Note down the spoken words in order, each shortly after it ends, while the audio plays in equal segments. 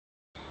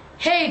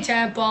Hey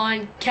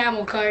Tampon,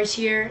 Camel Cars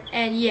here,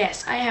 and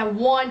yes, I have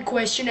one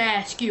question to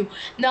ask you.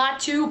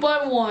 Not two,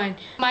 but one.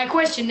 My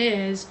question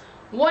is,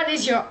 what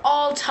is your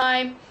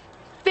all-time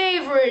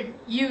favorite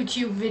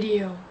YouTube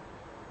video?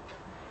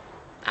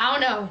 I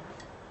don't know.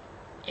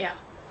 Yeah,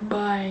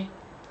 bye.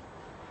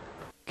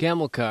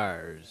 Camel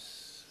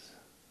Cars.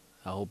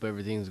 I hope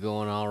everything's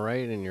going all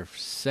right in your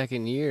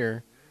second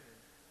year.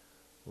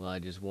 Well, I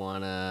just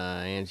want to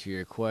answer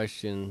your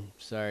question.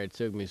 Sorry it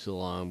took me so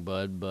long,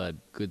 bud, but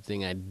good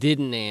thing I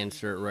didn't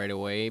answer it right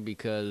away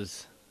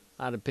because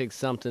I'd have picked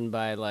something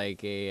by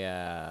like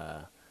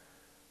a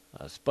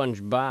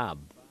SpongeBob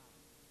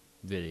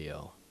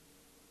video.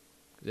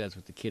 That's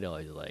what the kid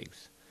always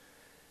likes.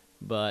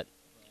 But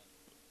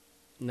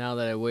now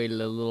that I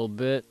waited a little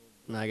bit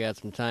and I got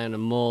some time to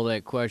mull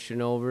that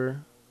question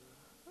over,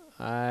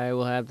 I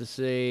will have to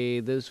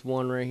say this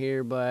one right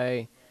here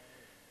by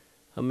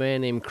a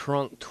man named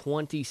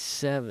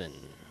Crunk27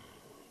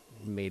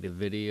 made a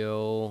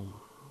video,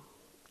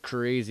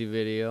 crazy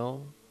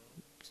video,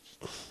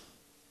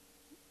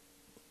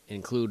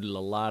 included a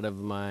lot of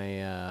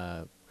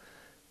my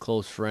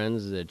close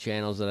friends, the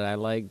channels that I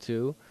like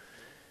too,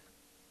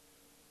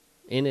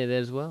 in it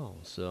as well.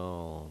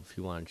 So if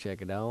you want to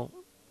check it out,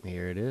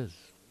 here it is.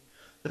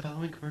 The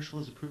following commercial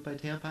is approved by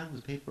Tampon and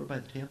was paid for by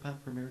the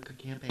Tampon for America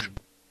campaign.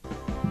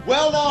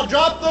 Well, now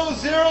drop those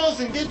zeros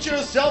and get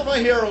yourself a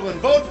hero and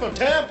vote for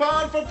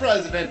Tampon for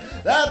president.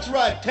 That's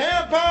right,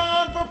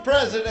 Tampon for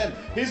president.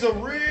 He's a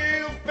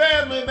real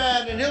family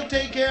man and he'll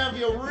take care of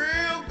you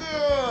real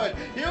good.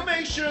 He'll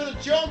make sure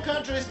that your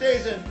country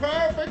stays in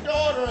perfect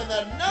order and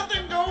that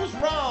nothing goes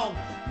wrong.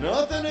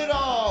 Nothing at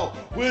all.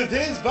 With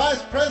his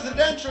vice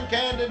presidential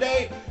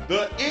candidate,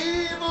 the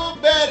Evil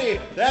Betty.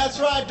 That's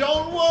right,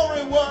 don't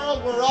worry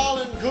world, we're all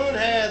in good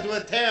hands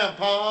with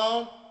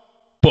Tampon.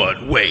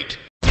 But wait.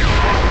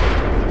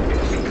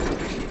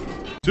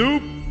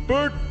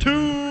 Super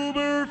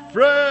Tuber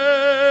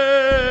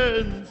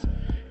friends,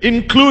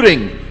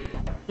 including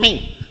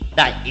me,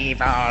 the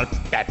Evil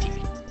Betty.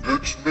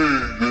 It's me,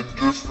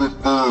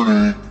 Indifferent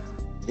Bernie.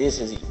 This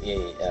is a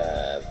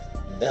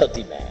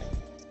Melty Man.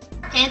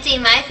 Fancy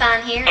my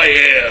phone here. I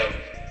am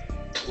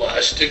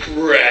Plastic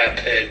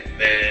Raphead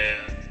Man.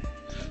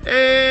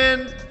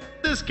 and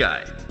this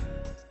guy.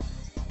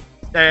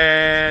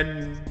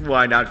 And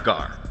why not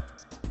Gar?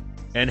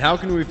 And how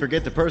can we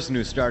forget the person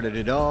who started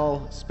it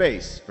all,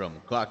 Space from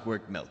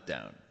Clockwork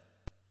Meltdown.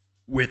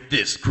 With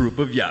this group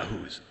of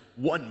yahoos,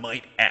 one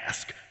might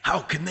ask, how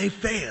can they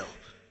fail?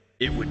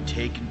 It would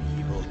take an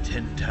evil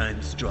 10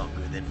 times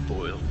stronger than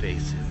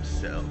Foilface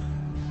himself.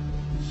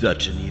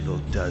 Such an evil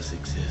does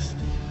exist.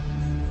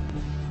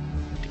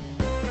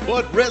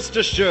 But rest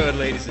assured,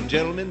 ladies and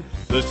gentlemen,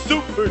 the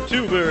Super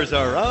Tubers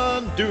are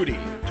on duty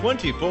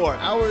 24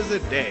 hours a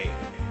day.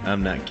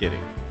 I'm not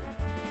kidding.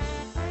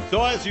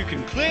 So as you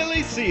can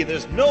clearly see,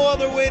 there's no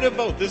other way to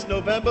vote this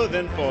November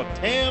than for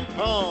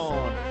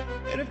Tampon.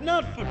 And if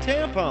not for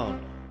Tampon,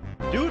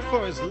 do it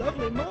for his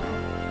lovely mom.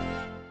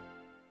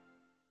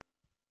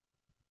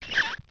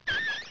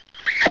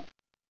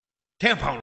 Tampon